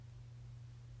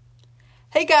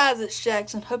Hey guys, it's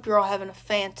Jackson. Hope you're all having a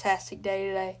fantastic day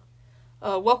today.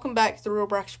 Welcome back to the Real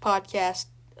Breakfast Podcast,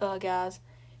 guys.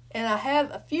 And I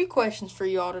have a few questions for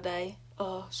you all today,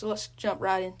 so let's jump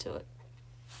right into it.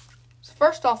 So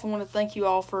first off, I want to thank you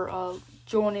all for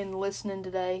joining and listening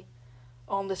today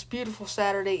on this beautiful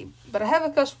Saturday. But I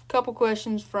have a couple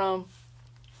questions from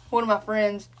one of my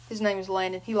friends. His name is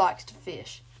Landon. He likes to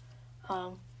fish.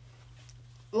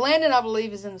 Landon, I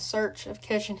believe, is in the search of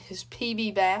catching his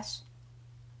PB bass,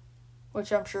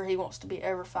 which I'm sure he wants to be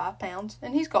over 5 pounds.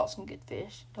 And he's caught some good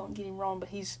fish. Don't get him wrong, but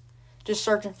he's just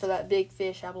searching for that big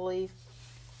fish, I believe.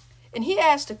 And he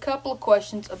asked a couple of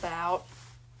questions about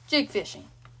jig fishing.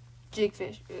 Jig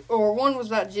fish. Or one was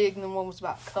about jig and then one was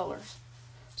about colors.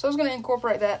 So I was going to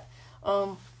incorporate that.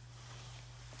 I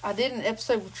did an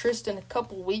episode with Tristan a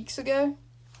couple weeks ago.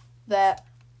 Was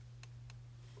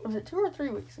it 2 or 3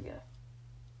 weeks ago?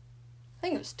 I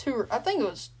think it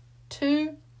was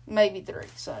 2, maybe 3.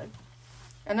 So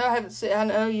I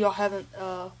know y'all haven't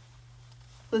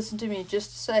listened to me in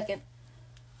just a second,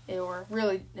 or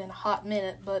really in a hot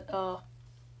minute, but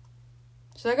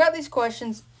so I got these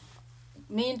questions.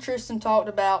 Me and Tristan talked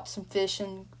about some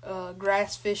fishing,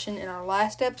 grass fishing in our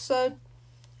last episode,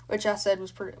 which I think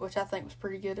was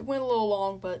pretty good. It went a little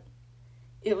long, but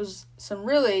it was some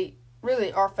really,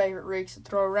 really our favorite rigs to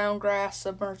throw around grass,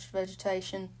 submerged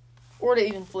vegetation, or to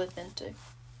even flip into.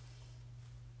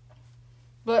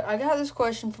 But I got this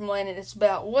question from Landon. It's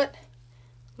about what...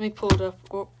 Let me pull it up.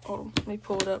 Hold on. Let me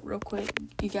pull it up real quick.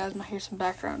 You guys might hear some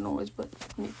background noise, but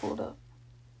let me pull it up.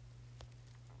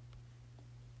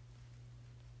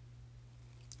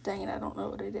 Dang it, I don't know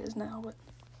what it is now, but...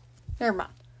 Never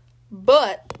mind.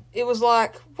 But it was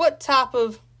like,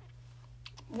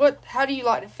 how do you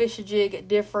like to fish a jig at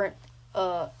different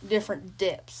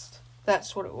depths?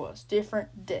 That's what it was.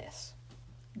 Different depths.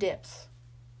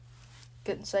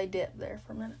 Couldn't say depth there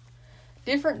for a minute.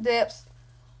 Different depths.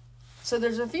 So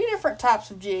there's a few different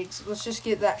types of jigs. Let's just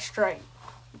get that straight.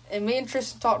 And me and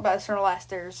Tristan talked about this in our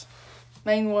last airs.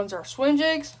 Main ones are swim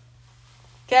jigs,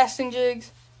 casting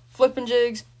jigs, flipping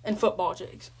jigs, and football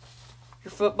jigs.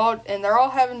 And they're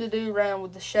all having to do around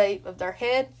with the shape of their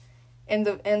head and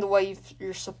the way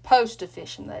you're supposed to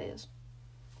fish them, that is.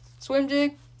 Swim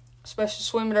jig, especially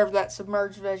swimming over that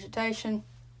submerged vegetation,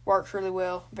 works really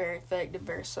well, very effective,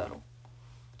 very subtle.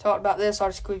 Talked about this, I'll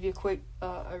just give you a quick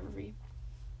overview.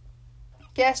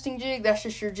 Casting jig, that's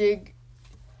just your jig.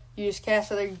 You just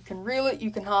cast it there, you can reel it, you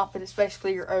can hop it, it's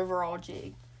basically your overall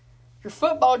jig. Your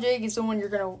football jig is the one you're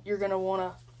gonna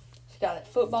wanna, it's got that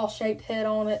football shaped head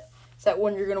on it, it's that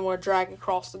one you're gonna wanna drag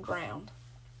across the ground.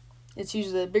 It's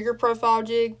usually a bigger profile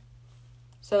jig,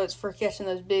 so it's for catching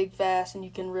those big bass, and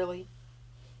you're really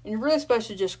supposed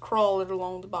to just crawl it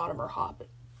along the bottom or hop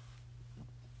it.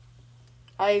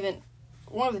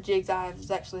 One of the jigs I have is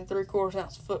actually a 3/4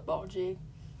 ounce football jig.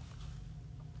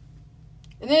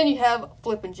 And then you have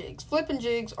flipping jigs. Flipping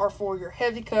jigs are for your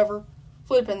heavy cover.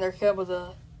 Flipping, they come with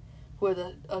a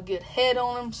good head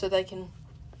on them, so they can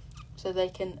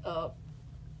go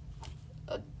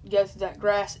through that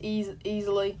grass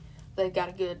easily. They've got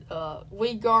a good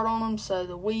weed guard on them, so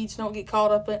the weeds don't get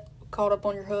caught up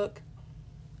on your hook.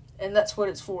 And that's what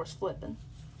it's for, is flipping.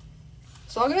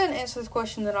 So I'll go ahead and answer this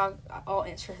question, then I'll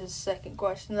answer his second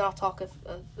question, then I'll talk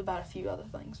about a few other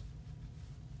things.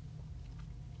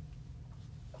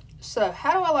 So,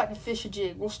 how do I like to fish a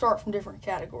jig? We'll start from different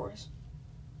categories.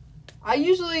 I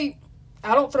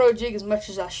don't throw a jig as much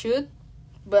as I should,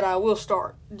 but I will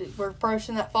start. We're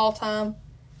approaching that fall time.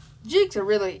 Jigs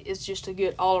is just a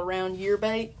good all-around year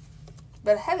bait,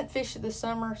 but I haven't fished it this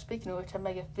summer. Speaking of which, I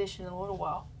may go fishing in a little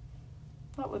while.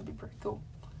 That would be pretty cool.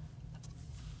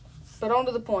 But on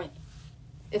to the point.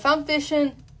 If I'm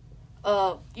fishing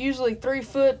usually 3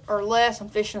 foot or less, I'm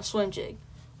fishing a swim jig.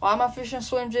 Why am I fishing a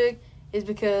swim jig? Is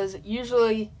because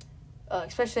usually,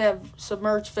 especially if I have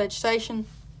submerged vegetation,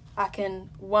 I can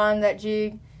wind that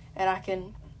jig and I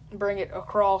can bring it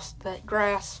across that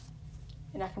grass.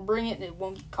 And I can bring it and it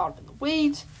won't get caught up in the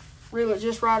weeds. Reel it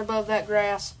just right above that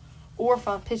grass. Or if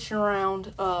I'm pitching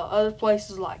around other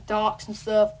places like docks and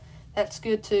stuff, that's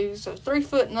good too. So 3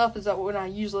 foot and up is when I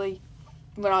usually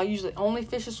only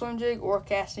fish a swim jig or a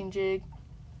casting jig.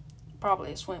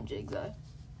 Probably a swim jig though.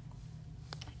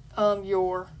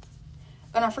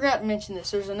 And I forgot to mention this.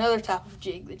 There's another type of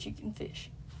jig that you can fish,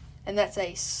 and that's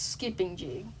a skipping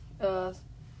jig.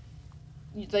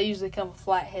 They usually come with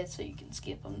flat heads, so you can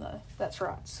skip them though. That's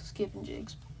right, skipping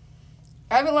jigs.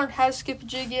 I haven't learned how to skip a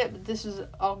jig yet, but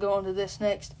I'll go on to this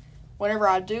next. Whenever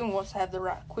I do, and once I have the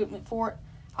right equipment for it,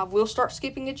 I will start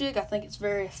skipping a jig. I think it's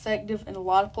very effective in a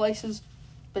lot of places.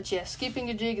 But yeah, skipping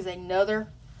a jig is another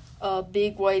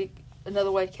big way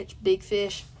another way to catch big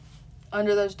fish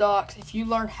under those docks. If you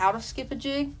learn how to skip a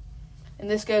jig, and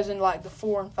this goes in like the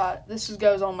 4 and 5,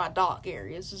 goes on my dock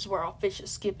areas. This is where I'll fish a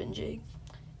skipping jig.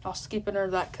 I'll skip it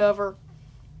under that cover,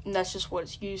 and that's just what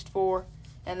it's used for,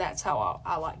 and that's how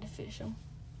I like to fish them,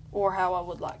 or how I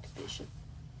would like to fish it.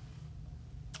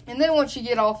 And then once you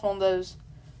get off on those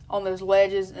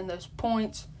ledges and those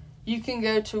points, you can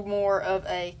go to more of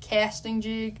a casting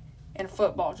jig and a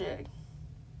football jig.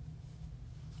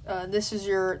 This is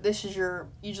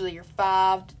usually your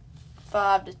 5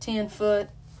 to 10 foot,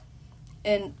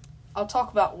 and I'll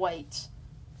talk about weights.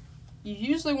 You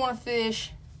usually want to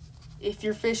fish, if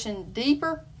you're fishing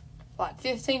deeper, like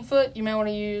 15 foot, you may want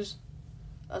to use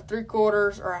a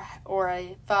 3/4 or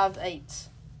a 5/8.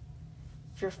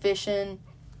 If you're fishing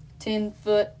 10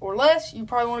 foot or less, you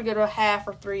probably want to go to a 1/2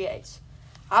 or 3/8.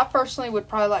 I personally would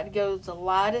probably like to go the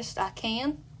lightest I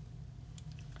can,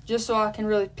 just so I can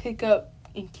really pick up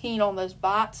and keen on those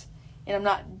bites, and I'm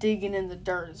not digging in the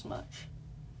dirt as much.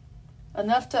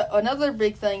 Another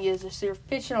big thing is if you're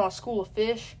fishing on a school of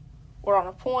fish or on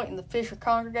a point and the fish are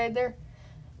congregated there,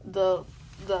 the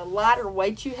lighter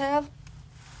weight you have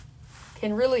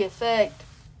can really affect.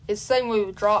 It's the same way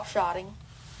with drop shotting,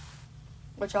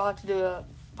 which I'll have to do a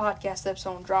podcast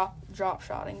episode on drop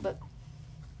shotting. But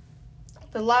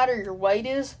the lighter your weight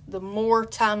is, the more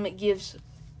time it gives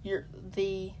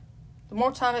the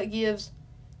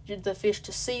fish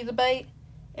to see the bait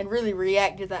and really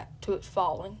react to it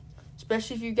falling.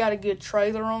 Especially if you've got a good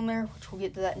trailer on there, which we'll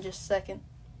get to that in just a second.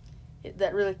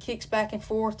 That really kicks back and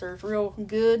forth or is real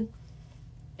good.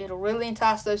 It'll really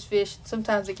entice those fish.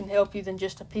 Sometimes it can help you than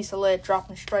just a piece of lead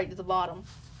dropping straight to the bottom.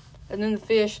 And then the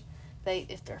fish,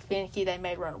 if they're finicky, they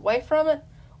may run away from it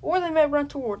or they may run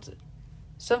towards it.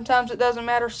 Sometimes it doesn't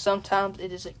matter. Sometimes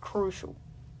it is crucial.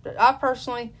 But I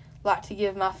personally like to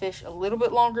give my fish a little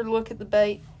bit longer to look at the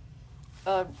bait,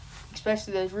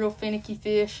 especially those real finicky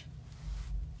fish.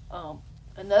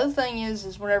 Another thing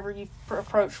is whenever you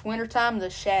approach wintertime, the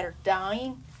shad are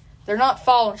dying. They're not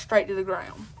falling straight to the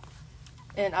ground.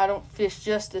 And I don't fish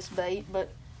just this bait,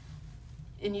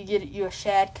 and you get you a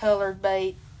shad colored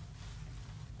bait,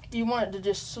 you want it to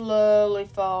just slowly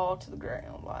fall to the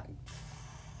ground. And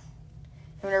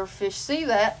whenever fish see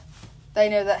that, they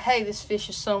know that, hey, this fish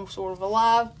is some sort of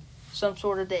alive, some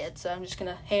sort of dead, so I'm just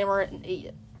going to hammer it and eat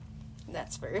it. And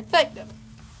that's very effective.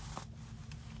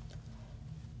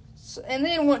 And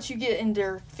then once you get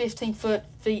into 15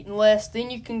 feet and less, then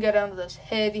you can go down to those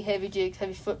heavy jigs,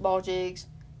 heavy football jigs,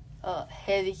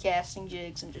 heavy casting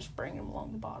jigs, and just bring them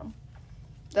along the bottom.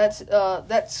 That's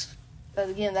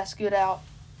good out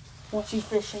once you're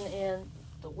fishing in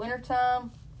the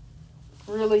wintertime,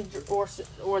 really, or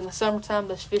in the summertime.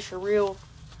 Those fish are real.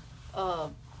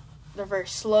 They're very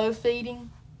slow feeding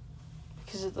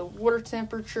because of the water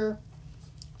temperature.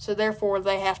 So therefore,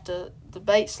 the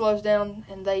bait slows down,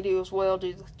 and they do as well.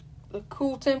 Do the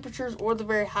cool temperatures or the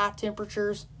very high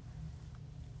temperatures.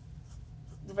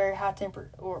 The very high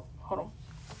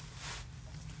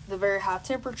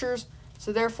temperatures.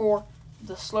 So therefore,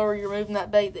 the slower you're moving that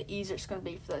bait, the easier it's going to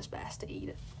be for those bass to eat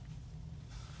it.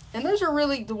 And those are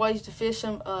really the ways to fish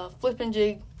them. Flipping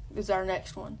jig is our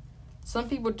next one. Some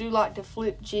people do like to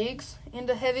flip jigs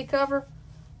into heavy cover.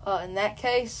 In that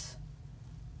case,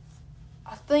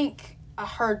 I think I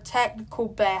heard Tactical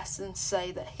Bassin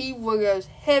say that he goes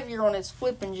heavier on his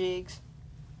flipping jigs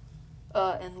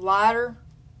and lighter.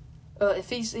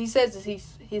 He says that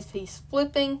if he's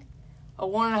flipping a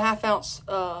 1.5 ounce,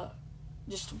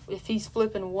 if he's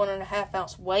flipping 1.5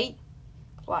 ounce weight,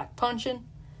 like punching,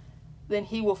 then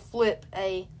he will flip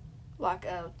a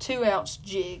 2 ounce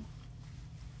jig.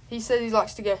 He says he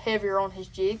likes to go heavier on his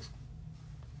jigs,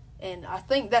 and I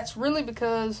think that's really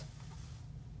because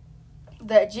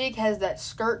that jig has that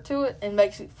skirt to it and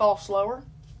makes it fall slower.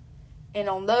 And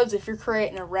on those, if you're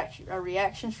creating a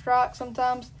reaction strike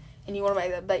sometimes, and you want to make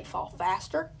that bait fall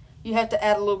faster, you have to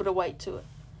add a little bit of weight to it.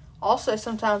 Also,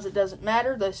 sometimes it doesn't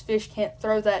matter. Those fish can't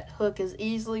throw that hook as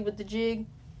easily with the jig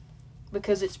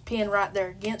because it's pinned right there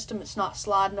against them. It's not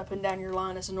sliding up and down your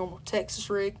line as a normal Texas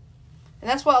rig. And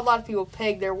that's why a lot of people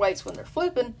peg their weights when they're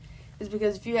flipping, is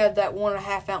because if you have that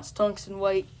 1.5 ounce tungsten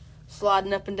weight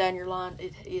sliding up and down your line,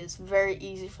 it is very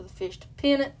easy for the fish to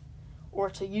pin it or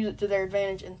to use it to their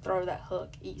advantage and throw that hook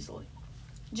easily.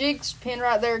 Jigs pinned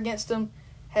right there against them,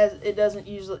 it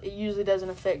usually doesn't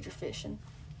affect your fishing.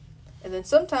 And then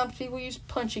sometimes people use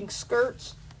punching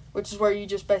skirts, which is where you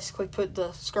just basically put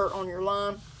the skirt on your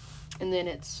line, and then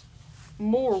it's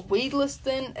more weedless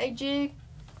than a jig,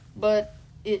 but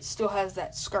it still has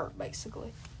that skirt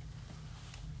basically.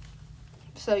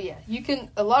 So yeah,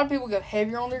 a lot of people go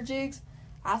heavier on their jigs.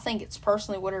 I think it's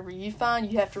personally whatever you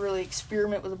find. You have to really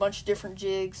experiment with a bunch of different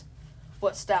jigs,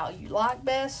 what style you like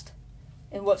best,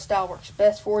 and what style works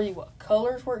best for you, what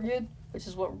colors work good, which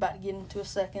is what we're about to get into a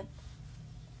second,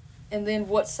 and then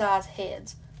what size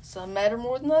heads. Some matter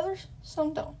more than others,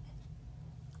 some don't.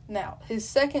 Now, his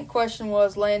second question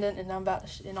was, Landon, and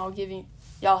I'll give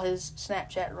y'all his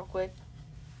Snapchat real quick.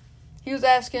 He was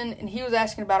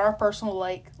asking about our personal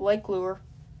lake, Lake Lure.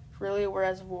 It's really a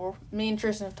reservoir. Me and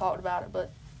Tristan have talked about it,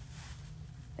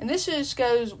 and this just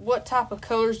goes, what type of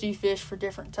colors do you fish for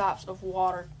different types of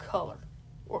water color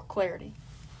or clarity?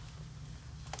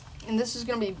 And this is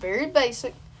going to be very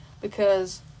basic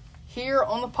because here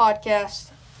on the podcast,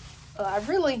 I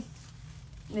really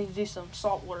need to do some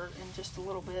saltwater in just a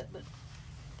little bit, but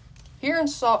here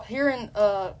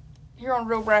on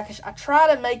Real Brackish, I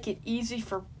try to make it easy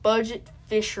for budget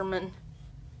fishermen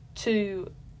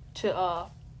to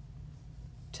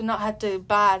not have to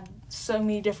buy so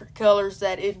many different colors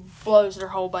that it blows their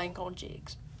whole bank on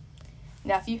jigs.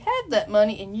 Now, if you have that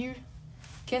money and you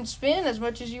can spend as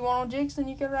much as you want on jigs, then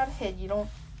you go right ahead. You don't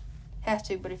have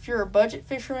to. But if you're a budget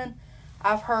fisherman,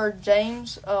 I've heard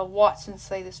James Watson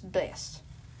say this best.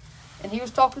 And he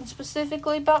was talking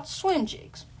specifically about swim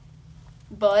jigs.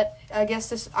 But I guess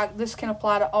this can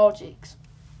apply to all jigs.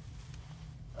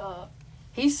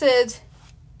 He said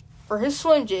for his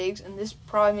swim jigs, and this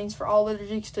probably means for all other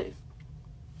jigs too,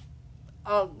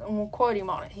 I'm going to quote him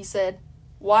on it. He said,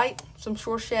 white, some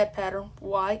short shad pattern,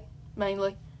 white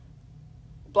mainly,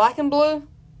 black and blue,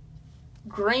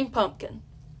 green pumpkin.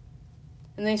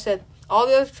 And then he said, all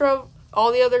the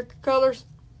other colors,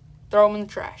 throw them in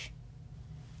the trash.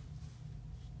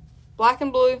 Black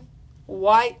and blue,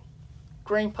 white,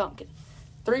 green pumpkin.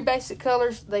 3 basic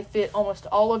colors. They fit almost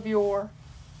all of your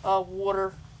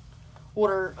water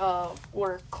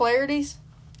clarities,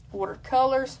 water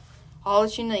colors, all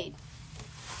that you need.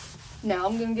 Now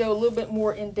I'm going to go a little bit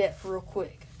more in depth real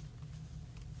quick.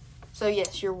 So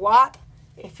yes, your white.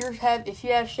 If you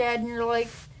have shad in your lake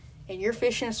and you're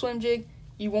fishing a swim jig,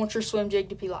 you want your swim jig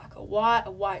to be like a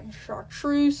white and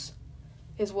chartreuse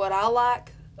is what I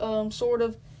like. Sort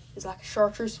of is like a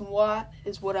chartreuse and white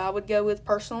is what I would go with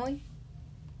personally.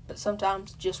 But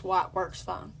sometimes just white works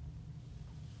fine.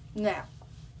 Now,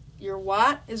 your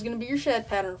white is going to be your shad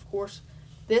pattern, of course.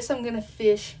 This I'm going to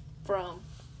fish from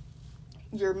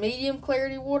your medium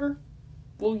clarity water.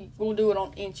 We'll do it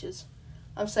on inches.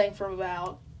 I'm saying from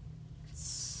about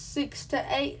 6 to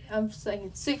 8. I'm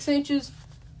saying 6 inches,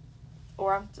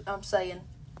 or I'm saying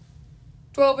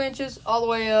 12 inches all the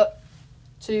way up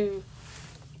to,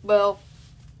 well,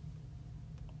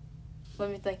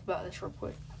 let me think about this real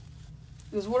quick,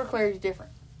 because water clarity is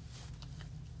different.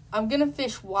 I'm going to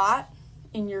fish white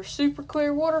in your super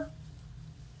clear water,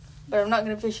 but I'm not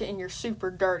going to fish it in your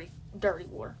super dirty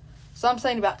water. So I'm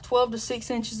saying about 12 to 6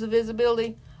 inches of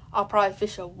visibility, I'll probably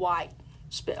fish a white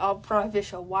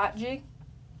jig.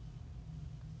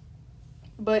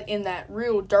 But in that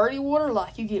real dirty water,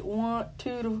 like you get 1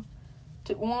 to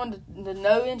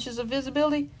no inches of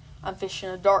visibility, I'm fishing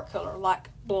a dark color, like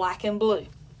black and blue.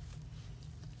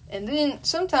 And then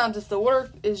sometimes if the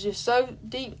water is just so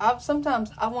deep, I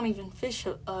won't even fish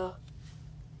a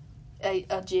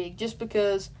jig just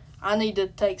because I need to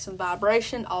take some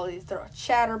vibration. I'll either throw a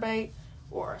chatterbait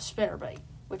or a spinnerbait,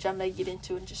 which I may get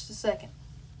into in just a second.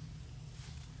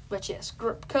 But yes,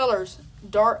 colors,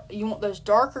 dark. You want those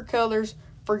darker colors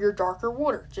for your darker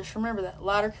water. Just remember that.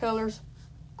 Lighter colors,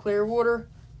 clear water.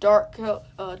 Dark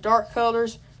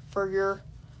colors for your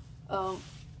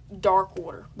dark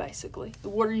water, basically. The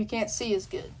water you can't see is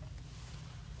good.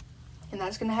 And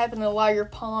that's going to happen in a lot of your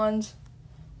ponds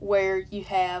where you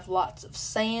have lots of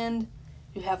sand,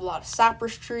 you have a lot of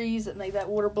cypress trees that make that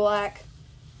water black.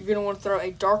 You're going to want to throw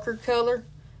a darker color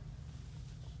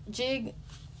jig.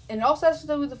 And it also has to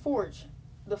do with the forage.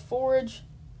 The forage,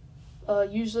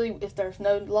 usually if there's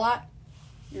no light,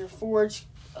 your forage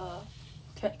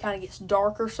kind of gets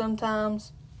darker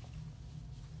sometimes.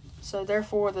 So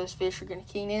therefore, those fish are going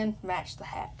to keen in, match the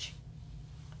hatch.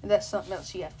 And that's something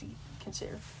else you have to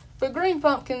consider. But green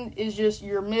pumpkin is just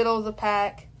your middle of the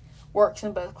pack. Works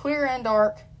in both clear and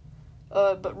dark.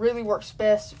 But really works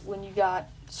best when you got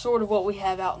sort of what we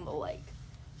have out in the lake.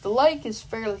 The lake is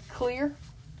fairly clear.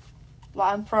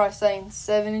 I'm probably saying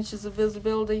 7 inches of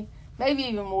visibility. Maybe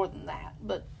even more than that.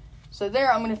 But so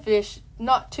there I'm going to fish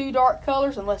not too dark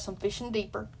colors unless I'm fishing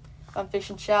deeper. If I'm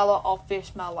fishing shallow, I'll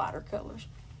fish my lighter colors.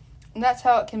 And that's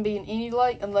how it can be in any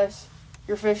lake unless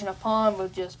you're fishing a pond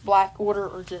with just black water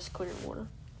or just clear water.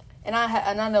 And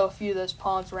I know a few of those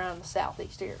ponds around the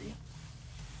southeast area.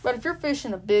 But if you're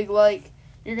fishing a big lake,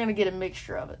 you're going to get a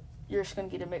mixture of it. You're just going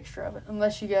to get a mixture of it.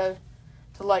 Unless you go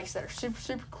to lakes that are super,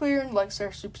 super clear and lakes that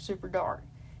are super, super dark.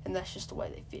 And that's just the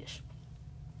way they fish.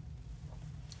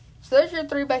 So those are your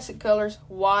three basic colors: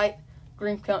 white,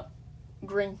 green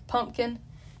pumpkin,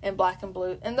 and black and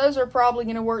blue. And those are probably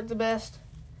going to work the best.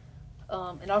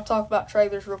 And I'll talk about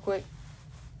trailers real quick.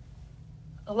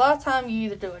 A lot of time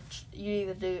you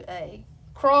either do a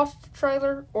crossed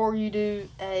trailer or you do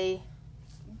a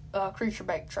creature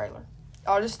bait trailer.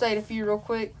 I'll just state a few real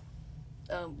quick.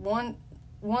 One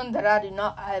that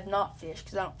I have not fished,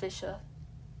 because I don't fish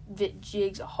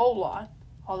jigs a whole lot,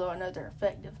 although I know they're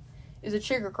effective, is a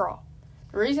chigger crawl.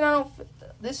 The reason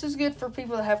this is good for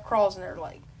people that have crawls in their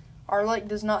lake. Our lake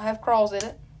does not have crawls in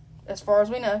it, as far as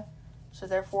we know, so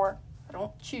therefore I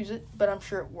don't choose it, but I'm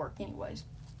sure it would work anyways.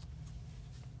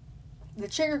 The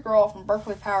chigger crawl from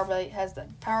Berkley Power Bait has the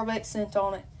power bait scent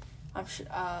on it. I'm sure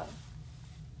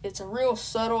it's a real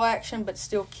subtle action, but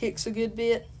still kicks a good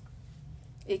bit.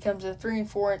 It comes in a 3 and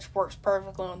 4 inch, works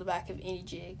perfectly on the back of any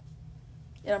jig.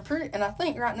 And I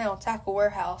think right now Tackle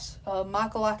Warehouse,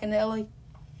 Michael Iaconelli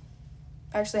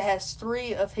actually has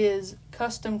 3 of his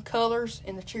custom colors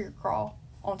in the chigger crawl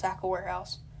on Tackle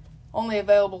Warehouse. Only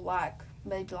available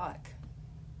maybe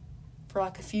for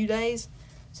a few days.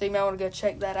 So you might want to go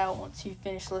check that out once you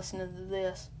finish listening to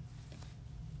this.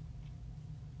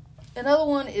 Another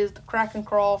one is the Kraken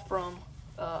Crawl from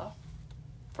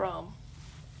trying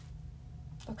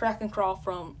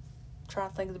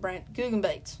to think of the brand, Googan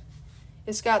Baits.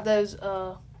 It's got those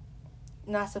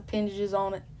nice appendages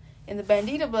on it. And the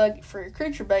Bandito Bug for your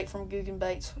creature bait from Googan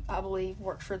Baits, I believe,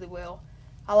 works really well.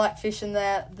 I like fishing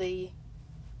that. The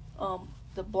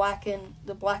black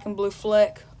and blue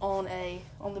fleck on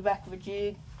the back of a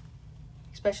jig,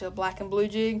 especially a black and blue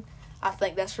jig. I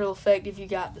think that's real effective. You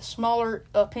got the smaller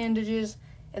appendages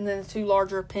and then the 2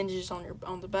 larger appendages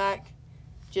on the back.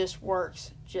 Just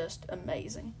works just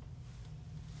amazing.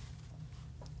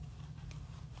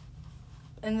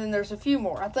 And then there's a few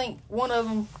more. I think one of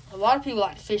them, a lot of people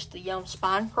like to fish the Yum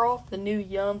Spine Crawl, the new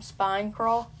Yum Spine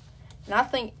Crawl. And I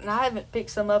haven't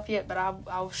picked some up yet, but I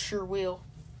sure will.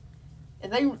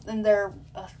 And they're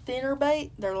a thinner bait.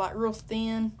 They're like real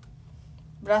thin,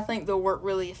 but I think they'll work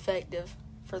really effective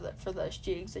for those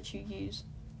jigs that you use.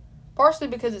 Partially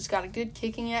because it's got a good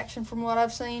kicking action from what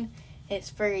I've seen, and it's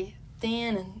very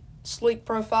thin and sleek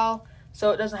profile,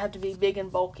 so it doesn't have to be big and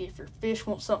bulky. If your fish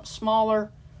wants something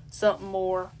smaller, something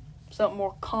more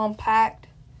compact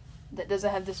that doesn't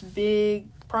have this big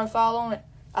profile on it,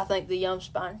 I think the Yum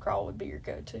Spine Crawl would be your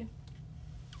go-to.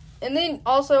 And then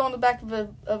also on the back of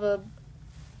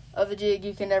a jig,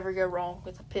 you can never go wrong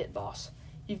with a Pit Boss.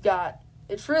 It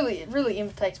really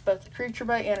imitates both the creature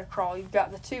bait and a crawl. You've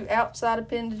got the 2 outside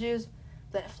appendages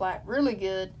that flap really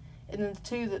good, and then the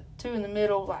two in the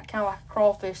middle, kind of like a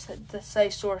crawfish, that stay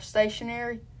sort of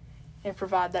stationary and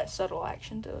provide that subtle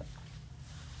action to it.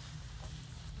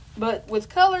 But with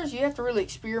colors, you have to really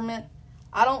experiment.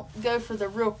 I don't go for the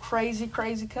real crazy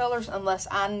colors unless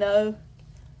I know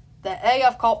that A,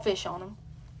 I've caught fish on them,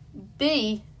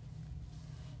 B,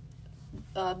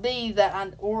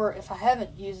 or if I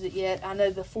haven't used it yet, I know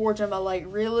the forage on my lake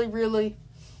really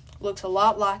looks a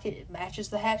lot like it. It matches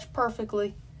the hatch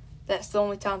perfectly. That's the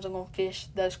only times I'm going to fish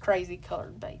those crazy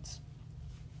colored baits.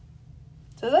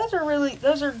 So that's your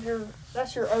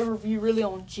overview really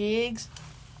on jigs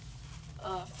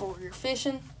for your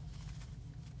fishing.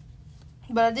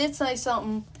 But I did say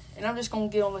something, and I'm just going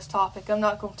to get on this topic. I'm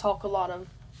not going to talk a lot of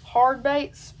hard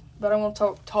baits, but I'm going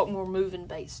to talk more moving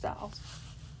bait styles.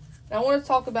 And I want to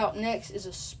talk about next is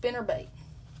a spinner bait.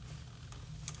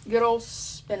 Good old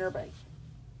spinner bait.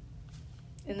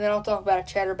 And then I'll talk about a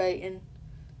chatterbait. And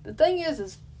the thing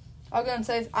is I'll go and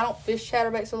say I don't fish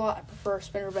chatterbaits a lot. I prefer a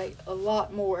spinner bait a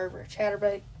lot more over a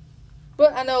chatterbait.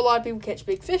 But I know a lot of people catch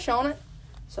big fish on it,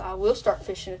 so I will start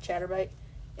fishing a chatterbait.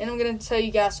 And I'm going to tell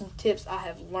you guys some tips I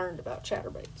have learned about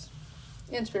chatterbaits.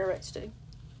 And spinnerbaits too.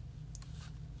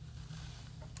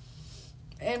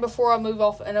 And before I move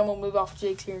off, and I'm going to move off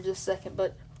jigs here in just a second,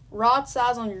 but rod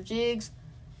size on your jigs,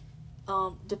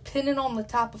 depending on the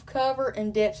type of cover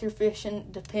and depth you're fishing,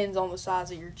 depends on the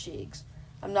size of your jigs.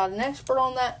 I'm not an expert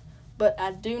on that, but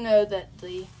I do know that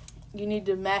you need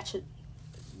to match it.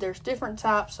 There's different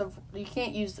types of, you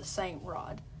can't use the same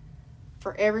rod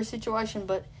for every situation,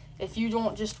 but if you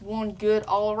want just one good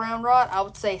all-around rod, I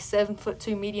would say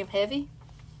 7'2" medium heavy,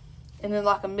 and then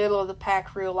like a middle of the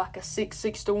pack reel, like a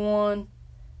 6:1,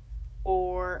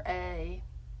 or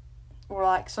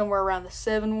like somewhere around the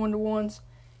 7 1-to-1s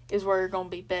is where you're going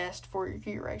to be best for your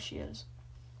gear ratios.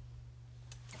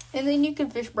 And then you can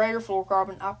fish braid or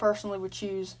fluorocarbon. I personally would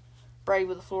choose braid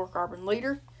with a fluorocarbon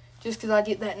leader, just because I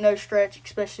get that no stretch,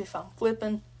 especially if I'm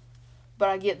flipping. but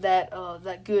I get that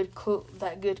good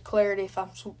clarity if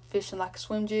I'm fishing like a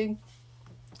swim jig.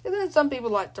 And then some people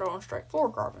like throwing straight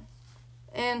fluorocarbon,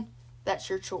 and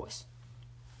that's your choice.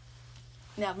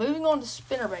 Now, moving on to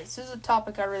spinnerbaits. This is a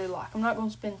topic I really like. I'm not going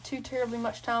to spend too terribly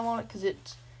much time on it because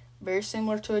it's very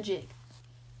similar to a jig.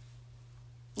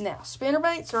 Now,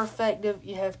 spinnerbaits are effective.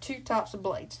 You have two types of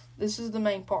blades. This is the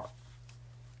main part.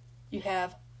 You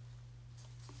have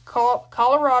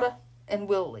Colorado and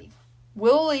willow leaf.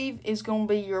 Willow leaf is going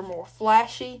to be your more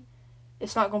flashy.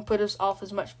 It's not going to put us off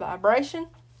as much vibration,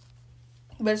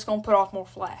 but it's going to put off more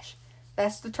flash.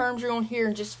 That's the terms you're going to hear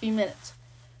in just a few minutes.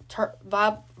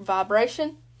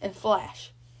 Vibration and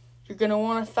flash. You're going to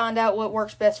want to find out what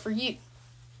works best for you.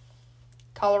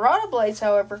 Colorado blades,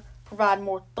 however, provide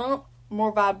more thump,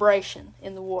 more vibration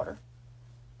in the water.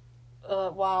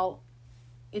 While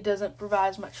it doesn't provide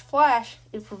as much flash,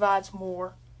 it provides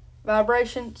more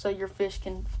vibration, so your fish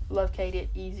can locate it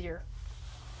easier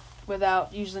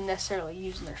without necessarily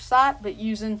using their sight, but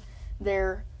using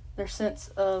their sense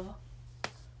of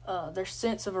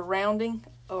a rounding.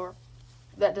 Or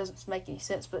that doesn't make any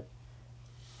sense, but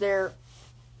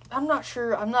I'm not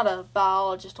sure, I'm not a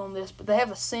biologist on this, but they have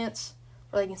a sense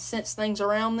where they can sense things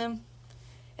around them,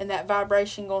 and that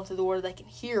vibration going through the water, they can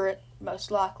hear it most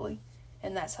likely,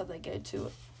 and that's how they go to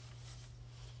it.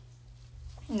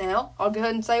 Now, I'll go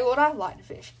ahead and say what I like to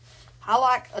fish. I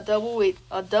like a double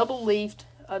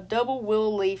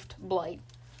willow-leafed blade.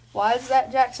 Why is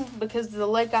that, Jackson? Because the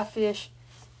lake I fish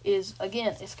is,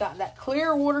 again, it's got that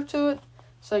clear water to it,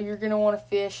 so you're going to want to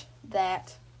fish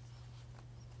that.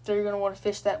 So you're going to want to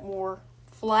fish that more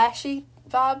flashy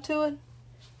vibe to it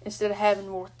instead of having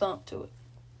more thump to it.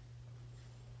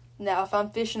 Now, if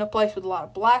I'm fishing a place with a lot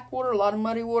of black water, a lot of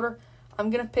muddy water, I'm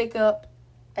going to pick up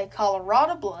a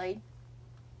Colorado blade,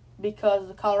 because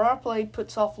the Colorado blade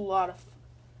puts off a lot of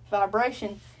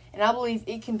vibration, and I believe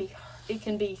it can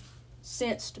be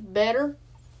sensed better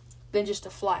than just a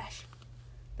flash.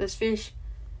 Those fish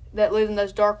that live in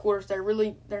those dark waters,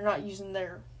 they're not using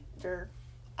their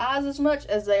eyes as much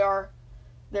as they are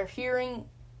their hearing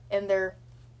and their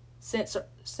sense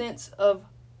of,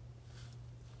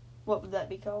 what would that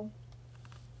be called?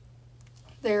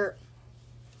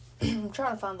 I'm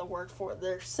trying to find the word for it.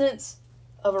 Their sense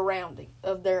of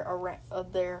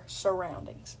their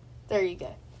surroundings. There you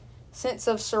go. Sense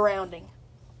of surrounding.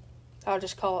 I'll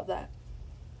just call it that.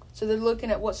 So they're looking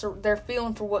at they're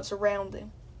feeling for what's around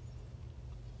them.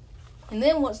 And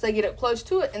then once they get up close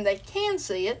to it and they can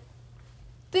see it,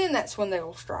 then that's when they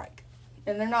will strike.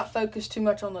 And they're not focused too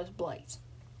much on those blades.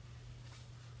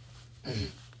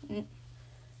 And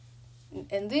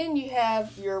then you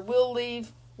have your willow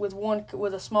leaf with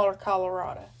a smaller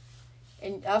Colorado.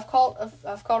 And I've caught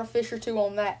a fish or two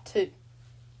on that too.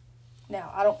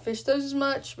 Now, I don't fish those as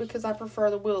much because I prefer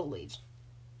the willow leaves.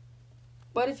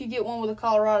 But if you get one with a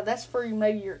Colorado, that's for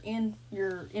maybe your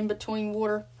in between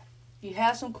water. You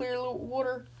have some clear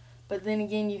water, but then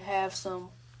again you have some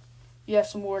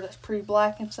water that's pretty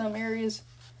black in some areas.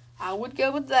 I would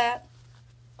go with that.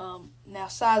 Now,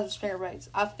 size of spinnerbaits.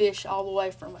 I fish all the way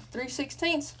from a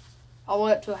 3/16 all the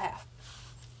way up to a half.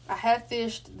 I have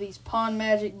fished these Pond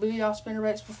Magic Booyah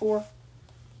spinnerbaits before.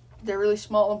 They're really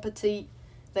small and petite.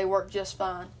 They work just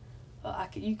fine.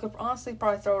 You could honestly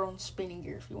probably throw it on spinning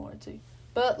gear if you wanted to.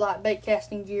 But like bait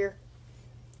casting gear,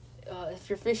 if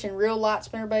you're fishing real light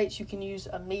spinnerbaits, you can use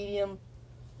a medium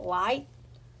light.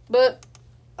 But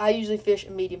I usually fish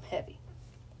a medium heavy.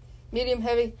 Medium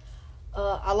heavy,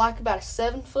 I like about a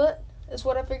 7 foot is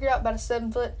what I figured out, about a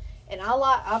 7 foot. And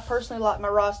I personally like my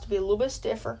rods to be a little bit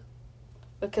stiffer,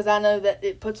 because I know that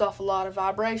it puts off a lot of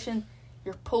vibration.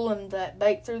 You're pulling that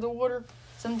bait through the water.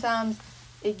 Sometimes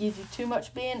it gives you too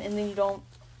much bend, and then you don't.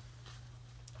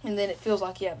 And then it feels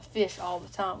like you have a fish all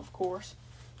the time, of course.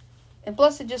 And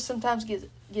plus, it just sometimes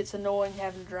gets annoying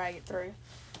having to drag it through.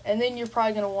 And then you're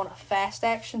probably going to want a fast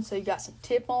action, so you got some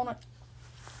tip on it.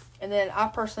 And then I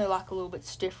personally like a little bit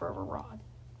stiffer of a rod.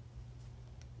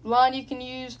 Line you can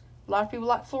use, a lot of people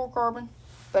like fluorocarbon.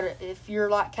 But if you're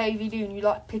like KVD and you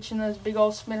like pitching those big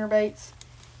old spinnerbaits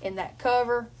in that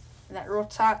cover, in that real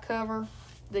tight cover,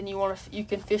 then you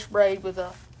can fish braid with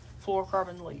a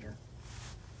fluorocarbon leader.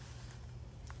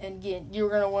 And again, you're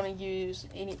going to want to use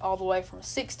all the way from a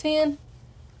 6'10",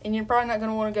 and you're probably not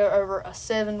going to want to go over a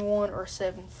 7'1" or a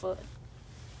 7 foot,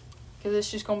 because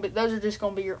those are just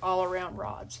going to be your all around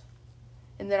rods.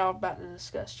 And then I'm about to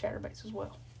discuss chatterbaits as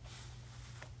well.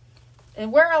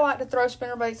 And where I like to throw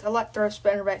spinnerbaits, I like to throw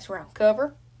spinnerbaits around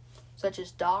cover, such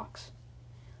as docks,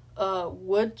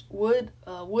 wooded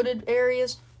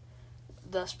areas.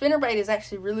 The spinnerbait is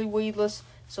actually really weedless,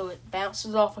 so it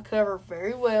bounces off a cover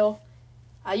very well.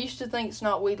 I used to think it's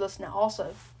not weedless. Now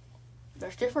also,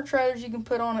 there's different trailers you can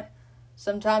put on it.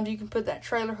 Sometimes you can put that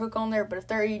trailer hook on there, but if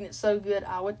they're eating it so good,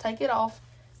 I would take it off,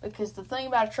 because the thing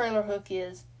about a trailer hook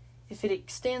is, if it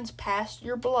extends past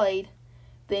your blade,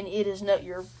 then it is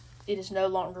no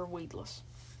longer weedless.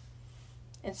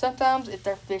 And sometimes if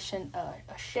they're fishing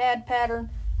a shad pattern,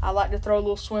 I like to throw a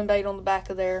little swim bait on the back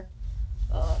of there,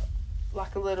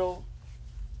 like a little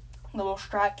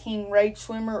Strike King Rage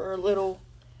swimmer, or a little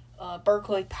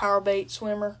Berkley Power Bait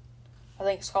swimmer. I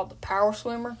think it's called the Power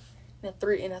Swimmer. In a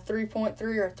 3.3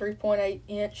 or a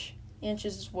 3.8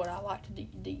 inches is what I like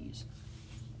to use.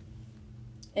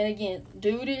 And again,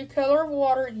 due to your color of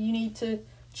water, you need to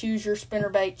choose your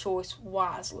spinnerbait choice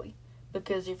wisely,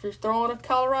 because if you're throwing a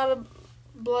Colorado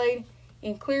blade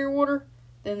in clear water,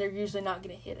 then they're usually not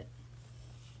going to hit it.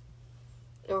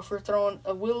 Or if we're throwing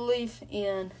a willow leaf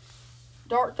in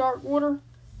dark water,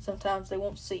 sometimes they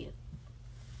won't see it.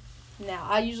 Now,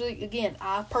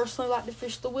 I personally like to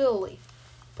fish the willow leaf.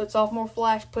 Puts off more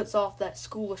flash, puts off that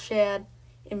school of shad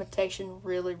imitation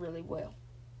really, really well.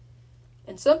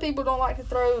 And some people don't like to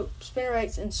throw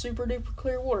spinnerbaits in super duper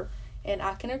clear water, and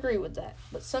I can agree with that.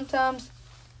 But sometimes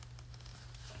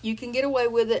you can get away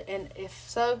with it, and if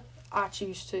so, I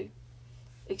choose to.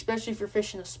 Especially if you're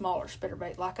fishing a smaller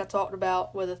spinnerbait, like I talked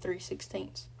about with a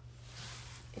 3/16.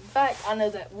 In fact, I know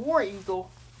that War Eagle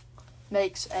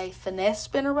makes a finesse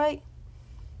spinnerbait.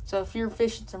 So if you're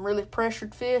fishing some really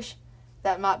pressured fish,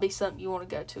 that might be something you want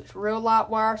to go to. It's real light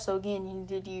wire, so again, you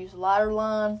need to use lighter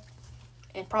line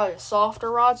and probably a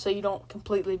softer rod so you don't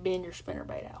completely bend your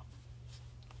spinnerbait out.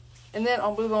 And then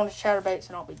I'll move on to chatterbaits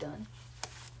and I'll be done.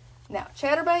 Now,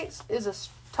 chatterbaits is a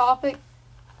topic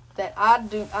that I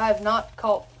have not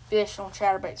caught fish on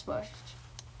chatterbaits much.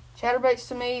 Chatterbaits,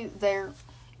 to me, they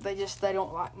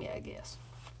don't like me, I guess.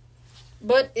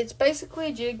 But it's basically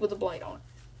a jig with a blade on it.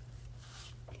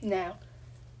 Now,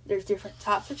 there's different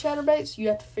types of chatterbaits. You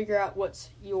have to figure out what's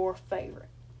your favorite.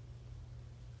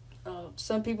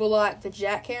 Some people like the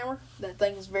jackhammer. That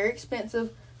thing is very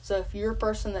expensive. So if you're a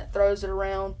person that throws it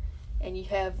around and you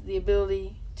have the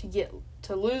ability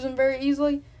to lose them very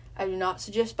easily, I do not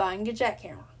suggest buying a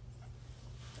jackhammer.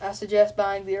 I suggest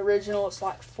buying the original. It's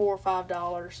like $4 or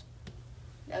 $5.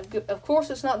 Now, of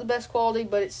course, it's not the best quality,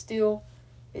 but it's still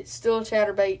a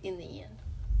chatterbait in the end.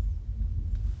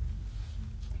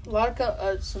 A lot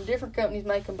of some different companies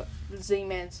make them, but the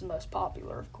Z-Man's the most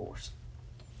popular, of course.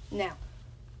 Now,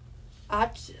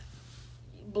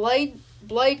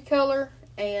 blade color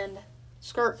and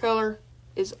skirt color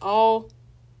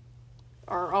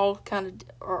are all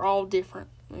different.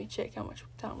 Let me check how much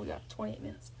time we got. 28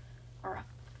 minutes. All right,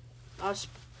 I'll just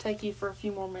take you for a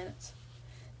few more minutes.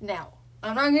 Now,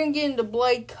 I'm not going to get into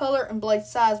blade color and blade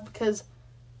size because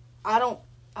I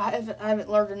haven't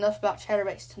learned enough about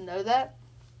chatterbaits to know that.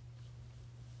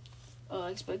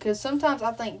 Because sometimes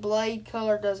I think blade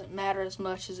color doesn't matter as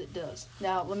much as it does.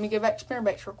 Now, let me go back to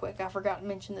spinnerbaits real quick. I forgot to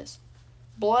mention this.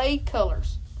 Blade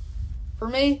colors. For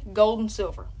me, gold and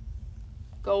silver.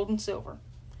 Gold and silver.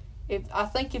 I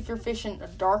think if you're fishing a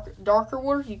darker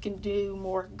water, you can do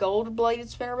more gold-bladed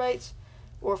spinnerbaits.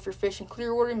 Or if you're fishing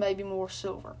clear water, maybe more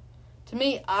silver. To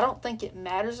me, I don't think it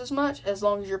matters as much as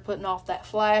long as you're putting off that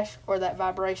flash or that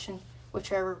vibration,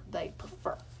 whichever they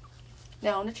prefer.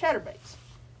 Now, on the chatterbaits.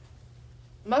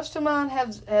 Most of mine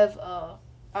have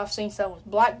I've seen some with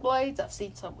black blades, I've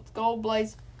seen some with gold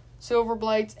blades, silver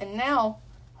blades, and now,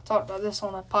 I talked about this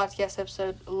on a podcast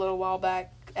episode a little while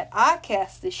back, at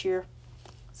ICAST this year,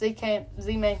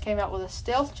 Z-Man came out with a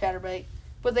stealth chatterbait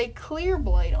with a clear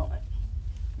blade on it,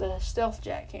 the stealth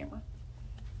jackhammer.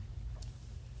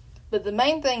 But the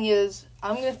main thing is,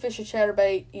 I'm going to fish a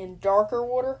chatterbait in darker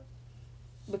water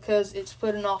because it's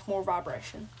putting off more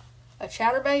vibration. A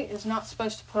chatterbait is not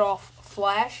supposed to put off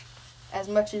flash as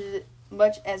much as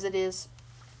it is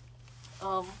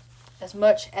it's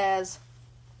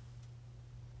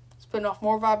putting off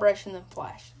more vibration than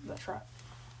flash. That's right.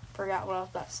 Forgot what I was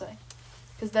about to say.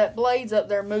 Because that blade's up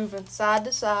there moving side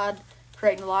to side,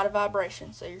 creating a lot of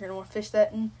vibration. So you're going to want to fish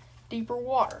that in deeper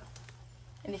water.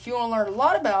 And if you want to learn a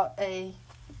lot about a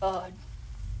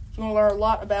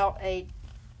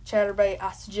chatterbait,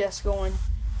 I suggest going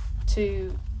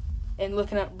to and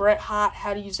looking up Brett Hite,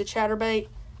 how to use a chatterbait,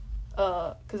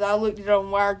 because I looked at it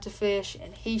on Wired to Fish,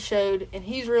 and he's the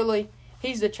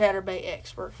chatterbait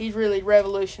expert. He's really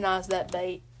revolutionized that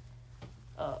bait.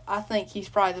 I think he's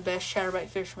probably the best chatterbait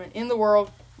fisherman in the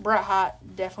world. Brett Hite,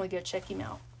 definitely go check him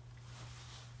out.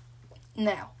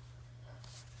 Now,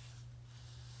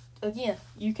 again,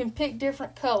 you can pick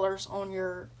different colors on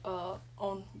your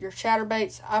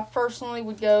chatterbaits. I personally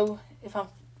would go, if I'm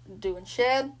doing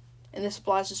shad, and this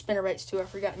applies to spinnerbaits too. I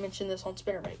forgot to mention this on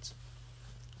spinnerbaits.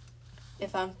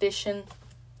 If I'm fishing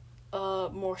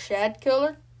more shad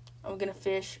color, I'm going to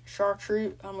fish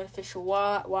chartreuse. I'm going to fish a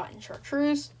white and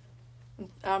chartreuse.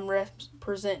 I'm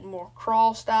representing more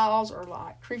crawl styles or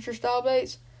like creature style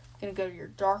baits. I'm going to go to your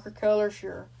darker colors. If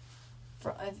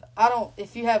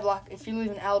you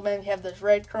live in Alabama, you have those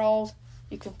red crawls,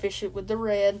 you can fish it with the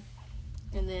red.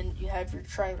 And then you have your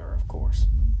trailer, of course.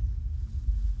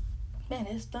 Man,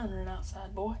 it's thundering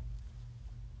outside, boy.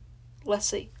 Let's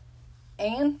see.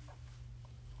 And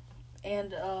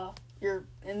then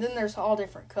there's all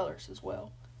different colors as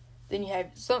well. Then you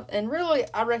have some, and really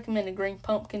I recommend a green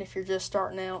pumpkin if you're just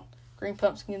starting out. Green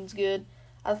pumpkin's good.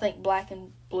 I think black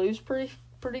and blue's pretty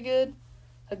good.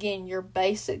 Again, your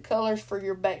basic colors for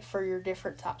your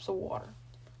different types of water.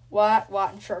 White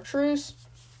and chartreuse,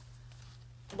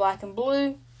 black and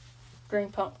blue, green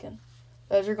pumpkin.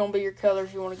 Those are going to be your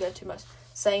colors you want to go to most.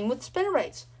 Same with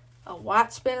spinnerbaits. A white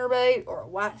spinnerbait or a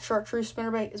white and chartreuse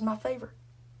spinnerbait is my favorite.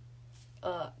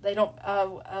 A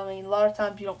lot of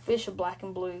times you don't fish a black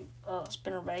and blue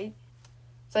spinnerbait.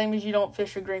 Same as you don't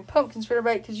fish a green pumpkin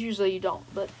spinnerbait, because usually you don't.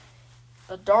 But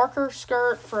a darker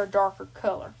skirt for a darker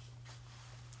color.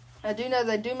 I do know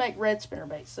they do make red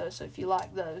spinnerbaits though, so if you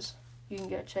like those, you can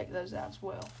go check those out as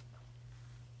well.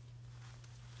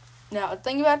 Now, the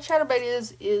thing about chatterbait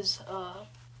is it's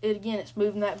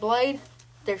moving that blade.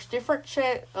 There's different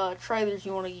trailers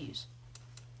you want to use.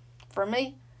 For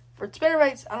me, for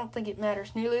spinnerbaits, I don't think it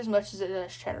matters nearly as much as it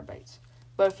does chatterbaits.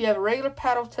 But if you have a regular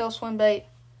paddle tail swim bait,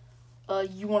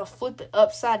 you want to flip it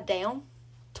upside down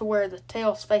to where the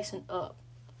tail is facing up.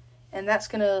 And that's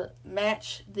going to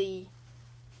match the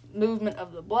movement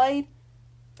of the blade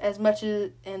and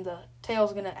the tail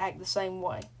is going to act the same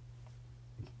way.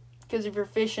 Because if you're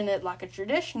fishing it like a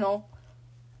traditional,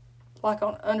 like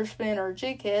on underspin or a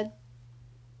jig head,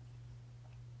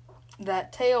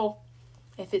 that tail,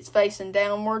 if it's facing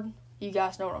downward, you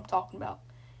guys know what I'm talking about.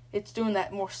 It's doing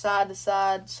that more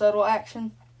side-to-side subtle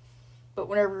action. But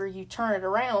whenever you turn it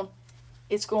around,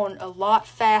 it's going a lot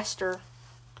faster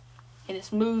and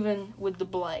it's moving with the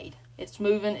blade. It's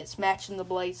matching the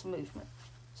blade's movement.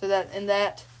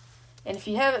 And if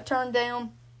you have it turned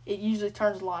down, it usually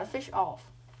turns a lot of fish off.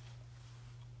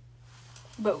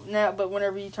 But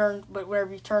whenever you turn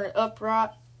it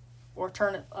upright or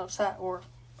turn it upside, or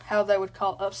how they would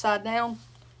call it, upside down,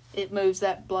 it moves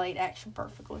that blade action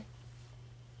perfectly.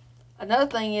 Another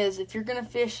thing is, if you're going to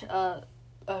fish a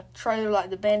trailer like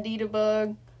the Bandito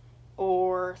bug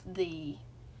or the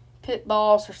pit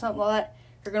balls or something like that,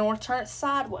 you're going to want to turn it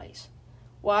sideways.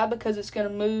 Why? Because it's going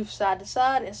to move side to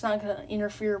side. It's not going to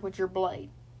interfere with your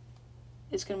blade.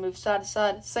 It's going to move side to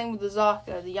side. Same with the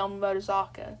Zako, the Yamamoto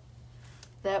Zako.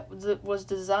 That was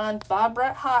designed by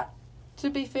Brett Hite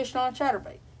to be fished on a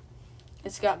chatterbait.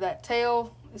 It's got that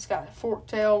tail. It's got a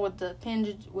forked tail with the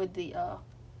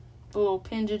little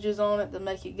appendages on it that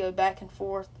make it go back and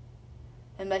forth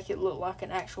and make it look like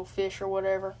an actual fish or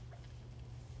whatever.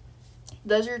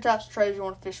 Those are your types of trailers you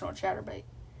want to fish on a chatterbait.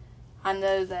 I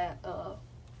know that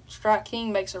Strike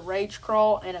King makes a Rage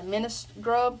Crawl and a Menace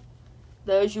Grub.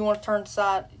 Those you want to turn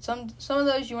side. Some of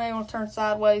those you may want to turn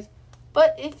sideways.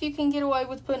 But if you can get away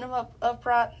with putting them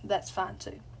upright, that's fine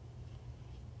too.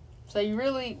 So you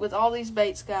really, with all these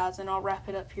baits, guys, and I'll wrap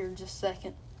it up here in just a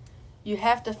second, you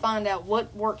have to find out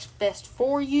what works best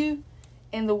for you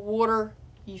in the water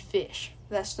you fish.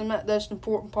 That's the most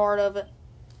important part of it.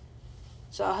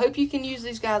 So I hope you can use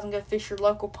these guys and go fish your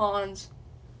local ponds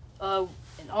in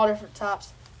all different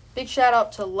types. Big shout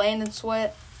out to Landon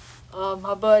Sweat,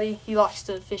 my buddy. He likes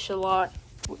to fish a lot,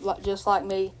 just like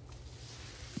me.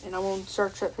 And I'm going to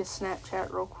search up his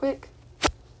Snapchat real quick.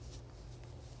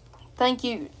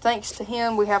 Thanks to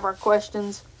him, we have our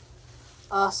questions.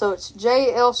 So it's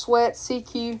JL Sweat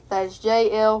CQ. That is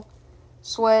JL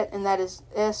Sweat, and that is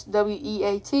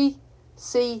SWEAT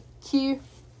CQ.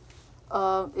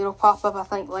 It'll pop up, I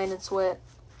think, Landon Sweat.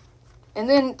 And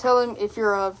then tell him if you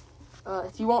want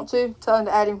to, tell him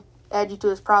to add you to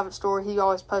his private story. He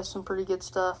always posts some pretty good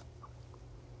stuff.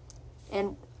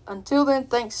 And until then,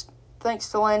 thanks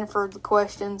to Landon for the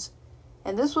questions.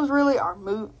 And this was really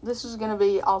this is going to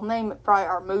be, I'll name it probably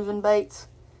our moving baits.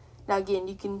 Now again,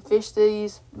 you can fish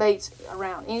these baits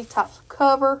around any types of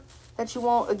cover that you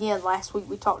want. Again, last week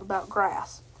we talked about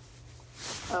grass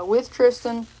with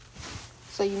Tristan.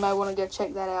 So you might want to go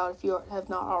check that out if you have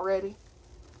not already.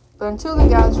 But until then,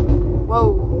 guys,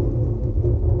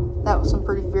 whoa, that was some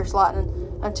pretty fierce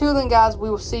lightning. Until then, guys,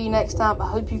 we will see you next time. I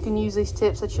hope you can use these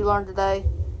tips that you learned today.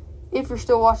 If you're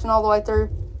still watching all the way through,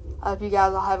 I hope you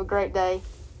guys all have a great day.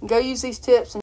 Go use these tips.